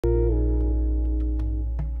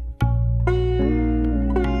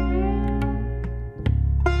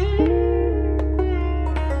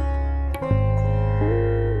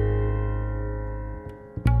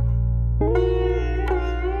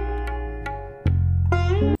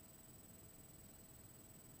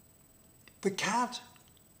The cat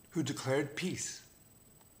who declared peace.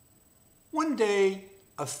 One day,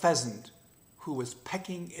 a pheasant who was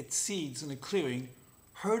pecking its seeds in a clearing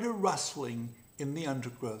heard a rustling in the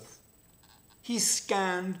undergrowth. He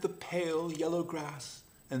scanned the pale yellow grass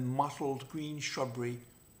and mottled green shrubbery,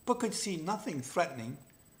 but could see nothing threatening.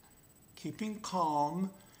 Keeping calm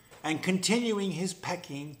and continuing his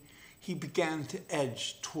pecking, he began to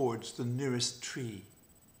edge towards the nearest tree.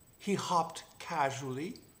 He hopped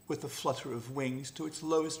casually with a flutter of wings to its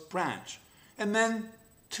lowest branch, and then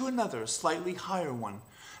to another slightly higher one,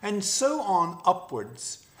 and so on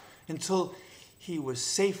upwards until he was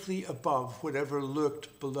safely above whatever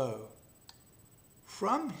lurked below.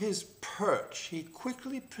 From his perch he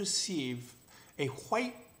quickly perceived a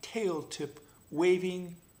white tail tip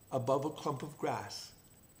waving above a clump of grass.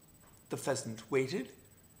 The pheasant waited,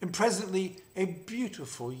 and presently a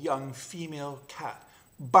beautiful young female cat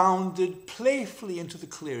bounded playfully into the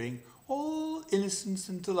clearing, all innocence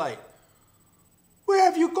and delight. "Where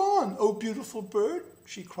have you gone, O beautiful bird?"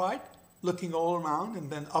 she cried, looking all around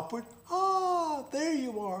and then upward. "Ah, there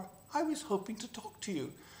you are. I was hoping to talk to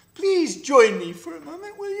you. Please join me for a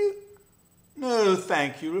moment, will you?" "No,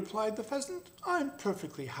 thank you," replied the pheasant. "I'm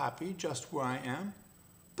perfectly happy just where I am."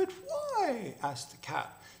 "But why?" asked the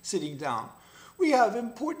cat, sitting down. "We have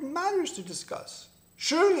important matters to discuss.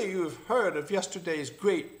 Surely you have heard of yesterday's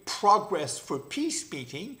great Progress for Peace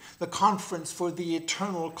meeting, the conference for the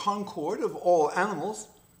eternal concord of all animals."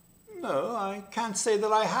 "No, I can't say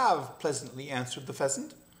that I have," pleasantly answered the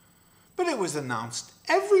pheasant. "But it was announced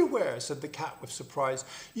everywhere," said the cat with surprise.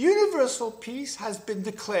 "Universal peace has been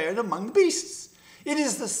declared among the beasts. It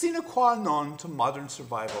is the sine qua non to modern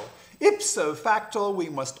survival. Ipso facto, we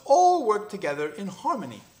must all work together in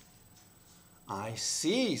harmony." "I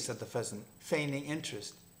see," said the pheasant, feigning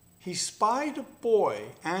interest. He spied a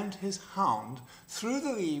boy and his hound through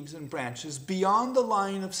the leaves and branches beyond the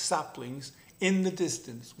line of saplings in the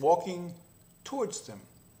distance, walking towards them.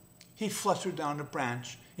 He fluttered down a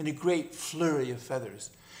branch in a great flurry of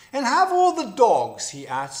feathers. "And have all the dogs," he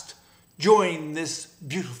asked, "joined this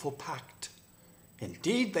beautiful pact?"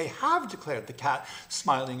 "Indeed they have," declared the cat,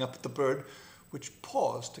 smiling up at the bird, which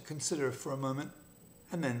paused to consider for a moment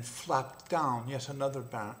and then flapped down yet another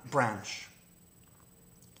branch.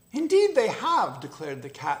 "Indeed they have," declared the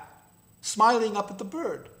cat, smiling up at the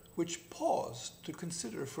bird, which paused to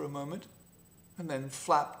consider for a moment and then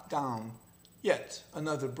flapped down yet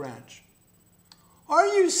another branch. "Are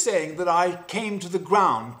you saying that I came to the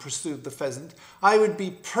ground?" pursued the pheasant. "I would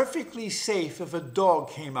be perfectly safe if a dog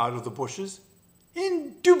came out of the bushes."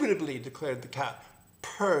 "Indubitably," declared the cat,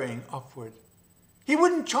 purring upward. "He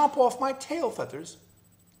wouldn't chomp off my tail feathers?"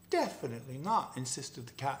 "Definitely not," insisted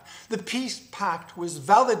the cat. "The peace pact was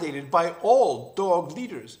validated by all dog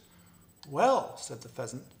leaders." "Well," said the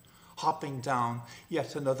pheasant, hopping down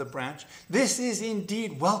yet another branch, "this is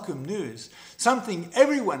indeed welcome news. Something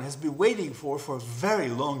everyone has been waiting for a very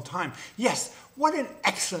long time. Yes, what an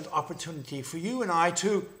excellent opportunity for you and I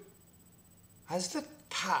to—" As the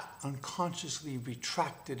cat unconsciously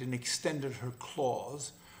retracted and extended her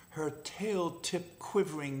claws, her tail tip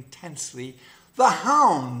quivering tensely, the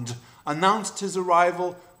hound announced his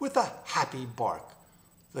arrival with a happy bark.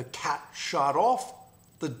 The cat shot off,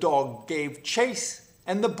 the dog gave chase,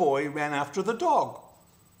 and the boy ran after the dog.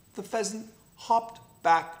 The pheasant hopped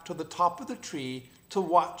back to the top of the tree to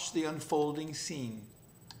watch the unfolding scene.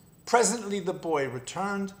 Presently the boy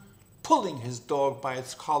returned, pulling his dog by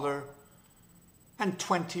its collar, and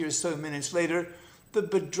 20 or so minutes later, the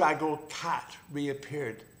bedraggled cat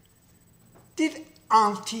reappeared. "Did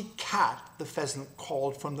Auntie Cat," the pheasant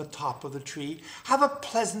called from the top of the tree, "have a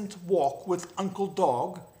pleasant walk with Uncle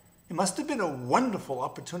Dog? It must have been a wonderful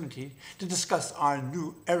opportunity to discuss our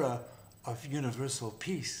new era of universal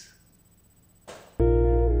peace."